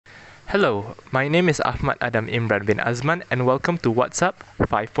Hello, my name is Ahmad Adam Imran bin Azman and welcome to WhatsApp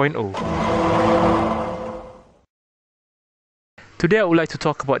 5.0. Today I would like to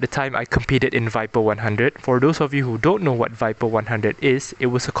talk about the time I competed in Viper 100. For those of you who don't know what Viper 100 is, it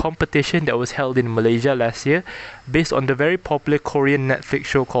was a competition that was held in Malaysia last year based on the very popular Korean Netflix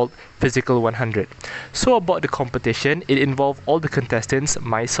show called Physical 100. So about the competition, it involved all the contestants,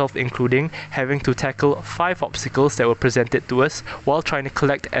 myself including, having to tackle 5 obstacles that were presented to us while trying to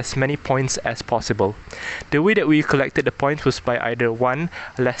collect as many points as possible. The way that we collected the points was by either 1.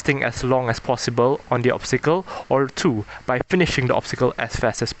 Lasting as long as possible on the obstacle, or 2. By finishing the obstacle as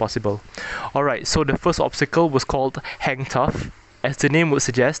fast as possible. Alright, so the first obstacle was called Hang Tough. As the name would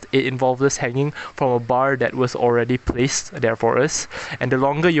suggest, it involved us hanging from a bar that was already placed there for us, and the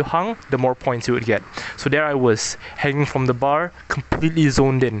longer you hung, the more points you would get. So there I was, hanging from the bar, completely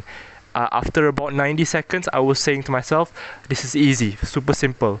zoned in. After about 90 seconds, I was saying to myself, this is easy, super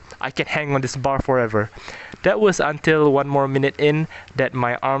simple. I can hang on this bar forever. That was until 1 more minute in that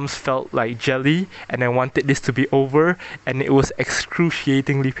my arms felt like jelly and I wanted this to be over, and it was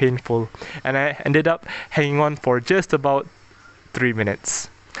excruciatingly painful. And I ended up hanging on for just about 3 minutes,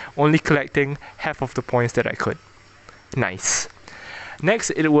 only collecting half of the points that I could. Nice.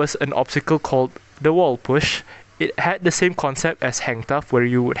 Next, it was an obstacle called the wall push. It had the same concept as Hang Tough, where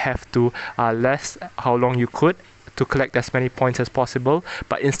you would have to last how long you could to collect as many points as possible,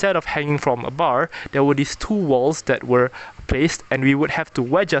 but instead of hanging from a bar, there were these 2 walls that were placed, and we would have to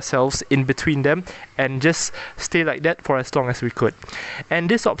wedge ourselves in between them and just stay like that for as long as we could. And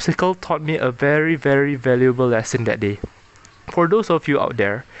this obstacle taught me a very, very valuable lesson that day. For those of you out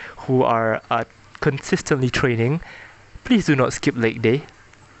there who are consistently training, please do not skip leg day,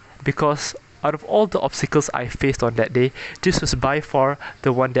 because out of all the obstacles I faced on that day, this was by far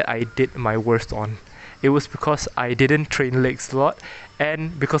the one that I did my worst on. It was because I didn't train legs a lot,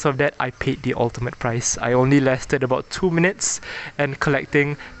 and because of that I paid the ultimate price. I only lasted about 2 minutes and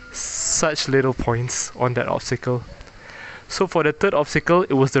collecting such little points on that obstacle. So for the third obstacle,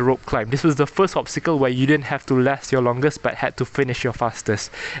 it was the rope climb. This was the first obstacle where you didn't have to last your longest but had to finish your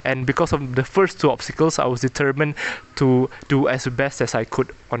fastest. And because of the first 2 obstacles, I was determined to do as best as I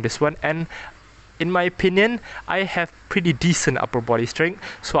could on this one. And in my opinion, I have pretty decent upper body strength,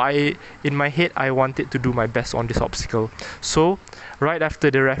 so in my head I wanted to do my best on this obstacle. So right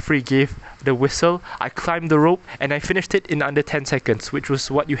after the referee gave the whistle, I climbed the rope and I finished it in under 10 seconds, which was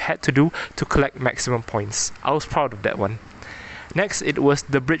what you had to do to collect maximum points. I was proud of that one. Next, it was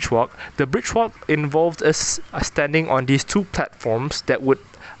the bridge walk. The bridge walk involved us standing on these 2 platforms that would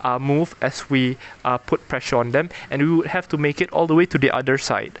move as we put pressure on them, and we would have to make it all the way to the other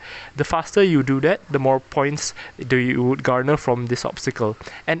side. The faster you do that, the more points you would garner from this obstacle.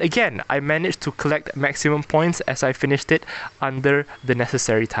 And again, I managed to collect maximum points as I finished it under the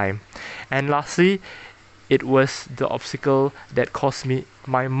necessary time. And lastly, it was the obstacle that caused me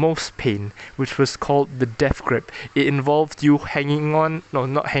my most pain, which was called the death grip. It involved you holding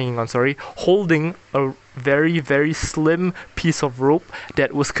a very, very slim piece of rope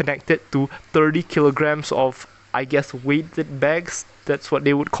that was connected to 30 kilograms of, I guess, weighted bags. That's what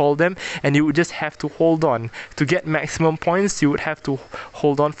they would call them, and you would just have to hold on. To get maximum points, you would have to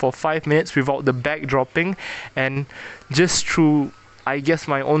hold on for 5 minutes without the bag dropping, and just through, I guess,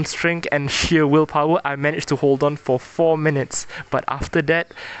 my own strength and sheer willpower, I managed to hold on for 4 minutes. But after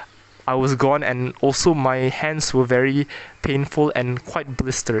that, I was gone, and also my hands were very painful and quite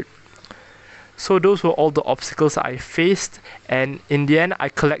blistered. So those were all the obstacles I faced, and in the end I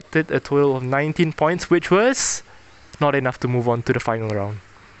collected a total of 19 points, which was not enough to move on to the final round.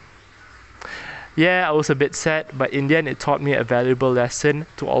 Yeah, I was a bit sad, but in the end it taught me a valuable lesson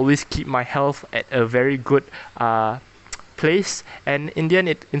to always keep my health at a very good place, and in the end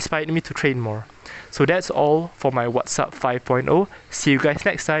it inspired me to train more. So that's all for my WhatsApp 5.0. See you guys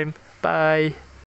next time. Bye.